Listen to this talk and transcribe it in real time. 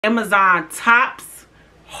Amazon tops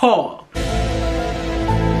haul.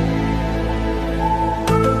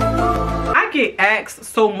 I get asked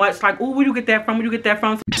so much like, oh, where you get that from? Where you get that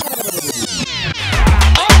from?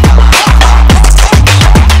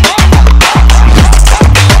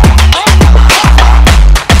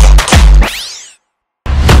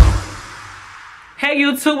 Hey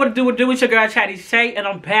YouTube, what it do? It's your girl Chatty Shay, and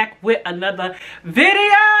I'm back with another video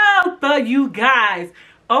for you guys.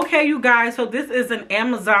 Okay, you guys, so this is an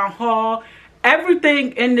Amazon haul.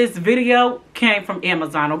 Everything in this video came from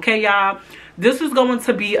Amazon, okay, y'all? This is going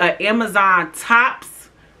to be an Amazon tops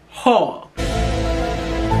haul.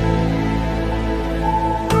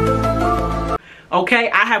 Okay,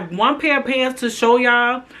 I have one pair of pants to show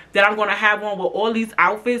y'all that I'm going to have on with all these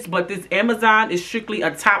outfits, but this Amazon is strictly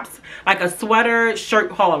a tops, like a sweater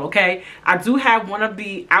shirt haul, okay? I do have one of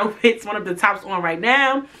the outfits, one of the tops on right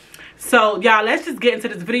now. So, y'all, let's just get into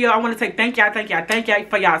this video. I want to say thank y'all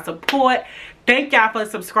for y'all support. Thank y'all for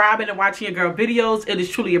subscribing and watching your girl videos. It is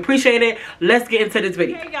truly appreciated. Let's get into this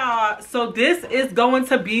video. Hey, y'all. So, this is going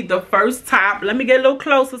to be the first top. Let me get a little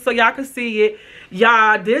closer so y'all can see it.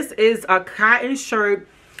 Y'all, this is a cotton shirt,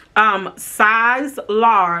 size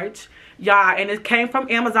large. Y'all, and it came from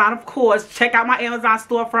Amazon, of course. Check out my Amazon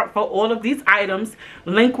storefront for all of these items.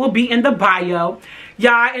 Link will be in the bio.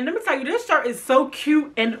 Y'all, and let me tell you, this shirt is so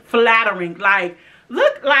cute and flattering. Like,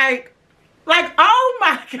 look like, oh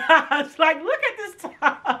my gosh. Like, look at this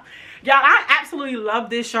top. Y'all, I absolutely love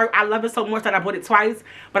this shirt. I love it so much that I bought it twice.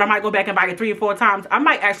 But I might go back and buy it 3 or 4 times. I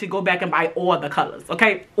might actually go back and buy all the colors,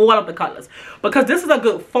 okay? All of the colors. Because this is a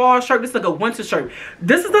good fall shirt. This is a good winter shirt.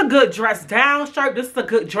 This is a good dress down shirt. This is a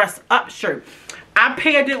good dress up shirt. I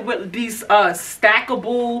paired it with these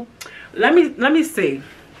stackable. Let me see.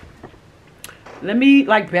 Let me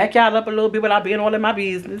like back y'all up a little bit without being all in my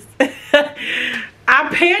business. I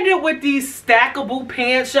paired it with these stackable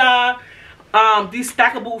pants, y'all. These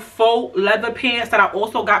stackable faux leather pants that I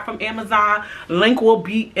also got from Amazon. Link will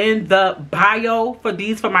be in the bio for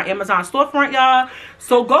these for my Amazon storefront, y'all.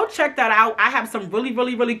 So go check that out. I have some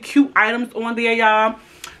really cute items on there, y'all.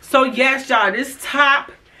 So yes, y'all, this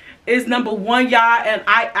top is number 1, y'all, and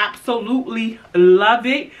I absolutely love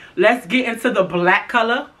it. Let's get into the black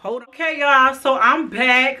color. Hold on. Okay, y'all, so I'm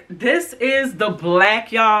back. This is the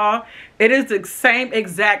black, y'all. It is the same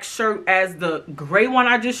exact shirt as the gray one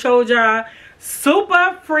I just showed y'all.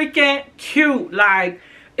 Super freaking cute. Like,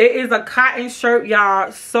 it is a cotton shirt,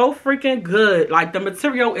 y'all. So freaking good. Like, the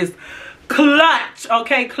material is clutch.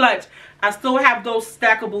 Okay, clutch. I still have those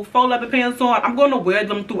stackable faux leather pants on. I'm going to wear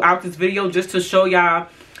them throughout this video just to show y'all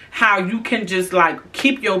how you can just like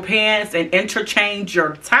keep your pants and interchange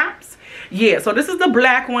your tops. Yeah, so this is the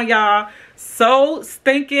black one, y'all. So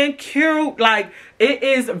stinking cute. Like, it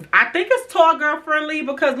is, I think it's tall girl friendly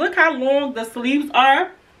because look how long the sleeves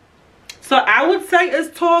are. So I would say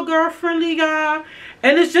it's tall girl friendly, y'all.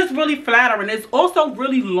 And it's just really flattering. It's also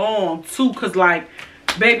really long too, because like,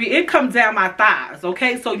 baby, it comes down my thighs,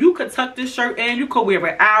 okay? So you could tuck this shirt in, you could wear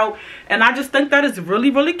it out. And I just think that is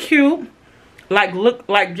really cute. Like, look,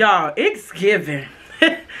 like, y'all, it's giving.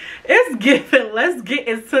 It's giving. Let's get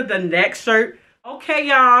into the next shirt. Okay,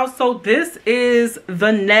 y'all, so this is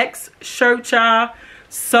the next shirt, y'all.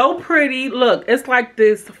 So pretty. Look, it's like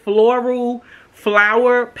this floral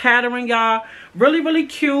flower pattern, y'all. Really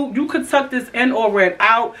cute. You could tuck this in or wear it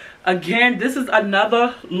out. Again, this is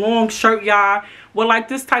another long shirt, y'all, with like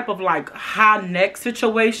this type of like high neck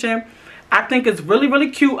situation. I think it's really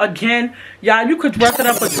cute. Again, y'all, you could dress it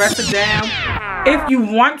up or dress it down. If you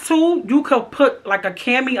want to, you could put like a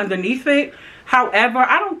cami underneath it. However,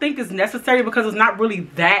 I don't think it's necessary because it's not really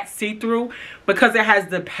that see-through because it has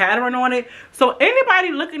the pattern on it. So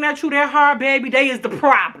anybody looking at you that hard, baby, they is the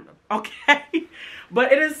problem, okay?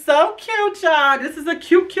 But it is so cute, y'all. This is a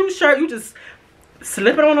cute shirt. You just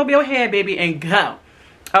slip it on over your head, baby, and go.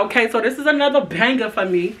 Okay, so this is another banger for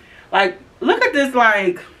me. Like, look at this,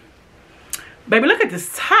 like, baby, look at this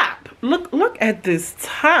top. Look at this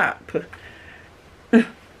top.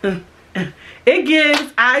 It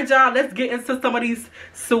gives y'all. Let's get into some of these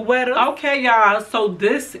sweaters. Okay, y'all, so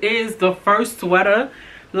this is the first sweater.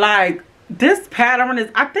 Like, this pattern is,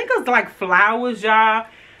 I think it's like flowers, y'all.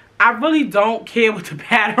 I really don't care what the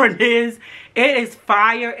pattern is. It is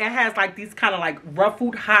fire. It has like these kind of like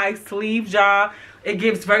ruffled high sleeves, y'all. It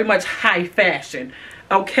gives very much high fashion.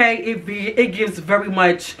 Okay, it gives very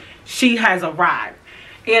much she has arrived.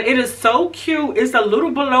 And it is so cute. It's a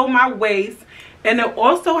little below my waist. And it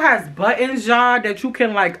also has buttons, y'all, that you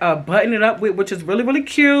can like button it up with, which is really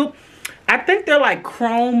cute. I think they're like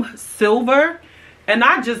chrome silver. And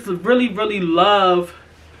I just really love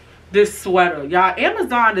this sweater, y'all.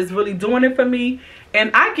 Amazon is really doing it for me.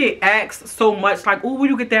 And I get asked so much, like, oh, where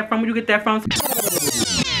you get that from? Where you get that from?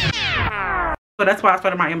 So that's why I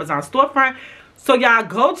started my Amazon storefront. So y'all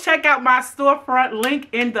go check out my storefront, link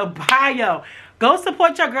in the bio. Go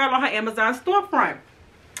support your girl on her Amazon storefront.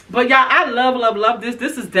 But y'all, I love this.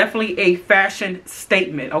 This is definitely a fashion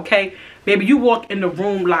statement, okay? Baby, you walk in the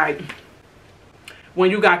room like when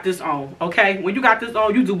you got this on, okay? When you got this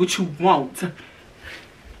on, you do what you want.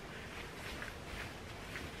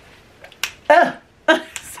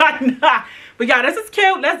 But y'all, this is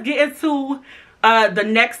cute. Let's get into the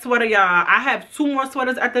next sweater, y'all. I have 2 more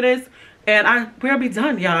sweaters after this, and we'll be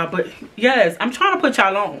done, y'all. But yes, I'm trying to put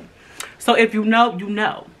y'all on. So if you know, you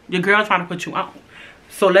know. Your girl trying to put you on.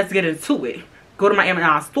 So let's get into it. Go to my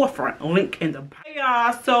Amazon storefront, link in the bio. Hey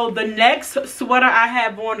y'all, so the next sweater I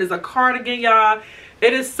have on is a cardigan, y'all.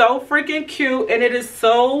 It is so freaking cute, and it is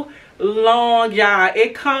so long, y'all.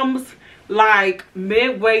 It comes like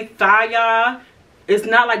midway thigh, y'all. It's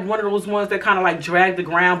not like one of those ones that kind of like drag the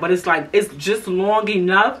ground, but it's like, it's just long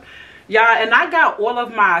enough, y'all. And I got all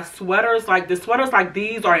of my sweaters, like the sweaters like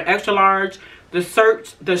these are an extra large. The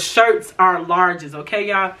shirts are larges, okay,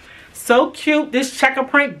 y'all. So cute. This checker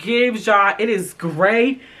print gives y'all, it is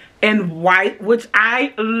gray and white, which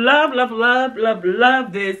I love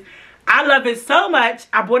this. I love it so much.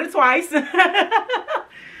 I bought it twice.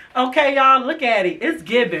 Okay, y'all, look at it. It's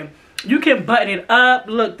giving. You can button it up.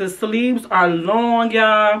 Look, the sleeves are long,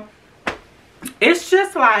 y'all. It's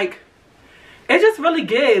just like, it just really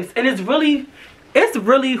gives. And it's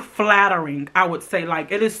really flattering, I would say.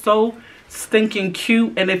 Like, it is so stinking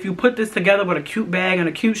cute. And if you put this together with a cute bag and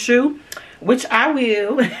a cute shoe, which I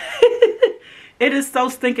will, it is so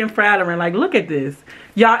stinking flattering. Like, look at this.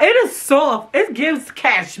 Y'all, it is soft. It gives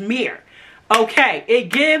cashmere. Okay, it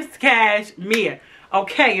gives cashmere.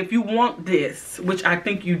 Okay, if you want this, which I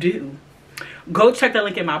think you do, go check the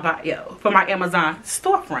link in my bio for my Amazon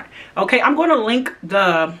storefront. Okay, I'm going to link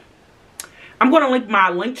my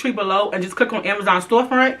link tree below and just click on Amazon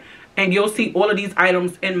storefront, and you'll see all of these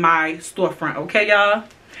items in my storefront. Okay, y'all?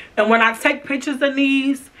 And when I take pictures of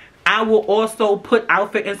these, I will also put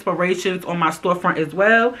outfit inspirations on my storefront as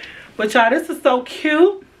well. But y'all, this is so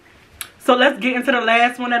cute. So let's get into the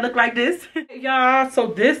last one that look like this. Y'all, so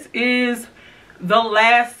this is the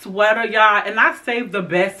last sweater, y'all, and I saved the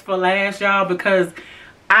best for last, y'all, because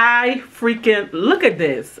I freaking, look at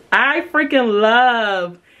this. I freaking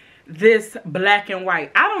love this black and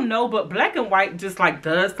white. I don't know, but black and white just like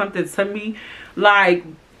does something to me. Like,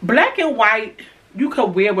 black and white, you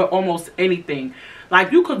could wear with almost anything.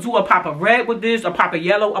 Like, you could do a pop of red with this, a pop of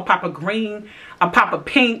yellow, a pop of green, a pop of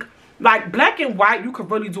pink. Like, black and white, you could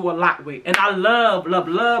really do a lot with. And I love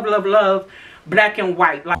black and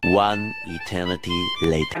white. Like, one eternity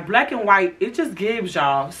later. Black and white, it just gives,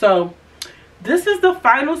 y'all. So this is the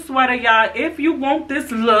final sweater, y'all. If you want this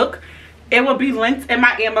look, it will be linked in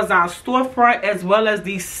my Amazon storefront, as well as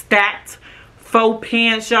these stacked faux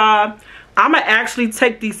pants, y'all. I'm gonna actually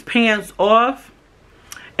take these pants off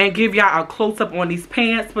and give y'all a close-up on these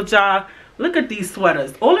pants. But y'all, look at these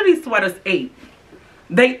sweaters. All of these sweaters ate.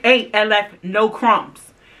 They ate and left no crumbs.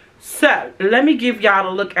 So, let me give y'all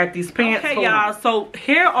a look at these pants. Okay, y'all. So,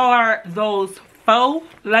 here are those faux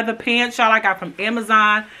leather pants, y'all, I got from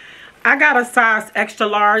Amazon. I got a size extra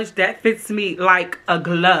large that fits me like a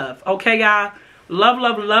glove. Okay, y'all.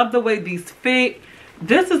 Love the way these fit.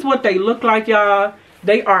 This is what they look like, y'all.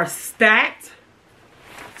 They are stacked.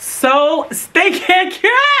 So stinking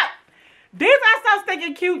cute. These are so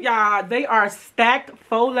stinking cute, y'all. They are stacked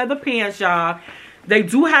faux leather pants, y'all. They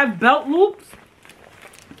do have belt loops.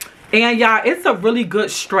 And y'all, it's a really good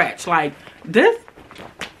stretch. Like, this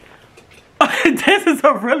this is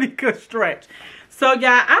a really good stretch. So y'all,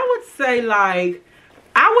 I would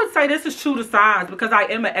say this is true to size, because I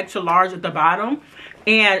am an extra large at the bottom,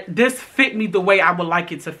 and this fit me the way I would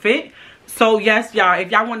like it to fit. So yes, y'all,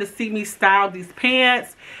 if y'all want to see me style these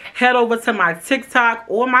pants, head over to my TikTok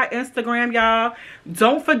or my Instagram, y'all.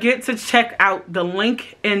 Don't forget to check out the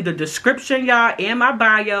link in the description, y'all, and my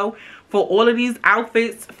bio for all of these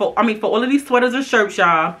outfits, for all of these sweaters and shirts,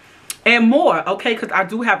 y'all, and more, okay? Because I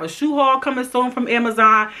do have a shoe haul coming soon from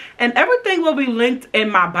Amazon, and everything will be linked in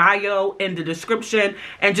my bio in the description.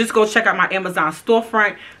 And just go check out my Amazon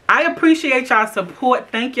storefront. I appreciate y'all support.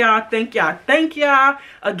 Thank y'all.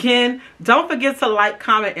 Again, don't forget to like,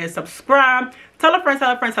 comment, and subscribe. Tell a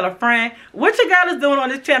friend what your girl is doing on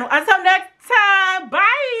this channel. Until next time,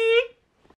 bye.